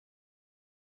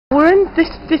this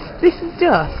is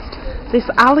just this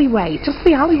alleyway, just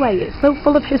the alleyway. It's so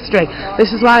full of history.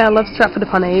 This is why I love Stratford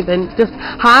Upon Avon. Just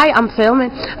hi, I'm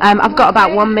filming. I've got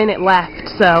about 1 minute left,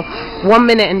 so 1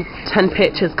 minute and 10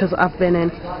 pictures because I've been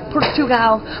in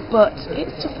Portugal. But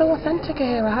it's just so authentic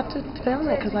here. I had to film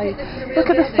it because I look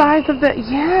at the size of it.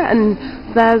 Yeah, and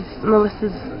there's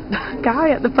Melissa's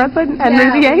guy at the present,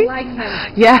 Henry VIII. We like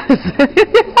him. Yes,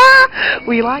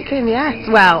 we like him. Yes.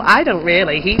 Well, I don't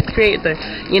really. He created the,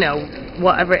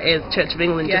 whatever it is, Church of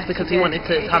England, just because he wanted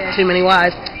to have too many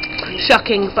wives.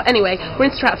 Shocking. But anyway,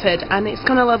 we're in Stratford and it's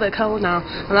gone a little bit cold now,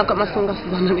 and I've got my sunglasses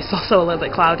on and it's also a little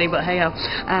bit cloudy, but hey ho.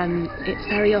 It's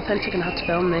very authentic and I had to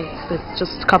film this. There's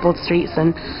just cobbled streets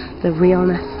and the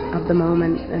realness of the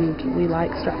moment, and we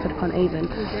like Stratford Upon Avon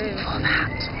for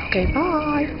that. Okay,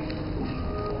 bye.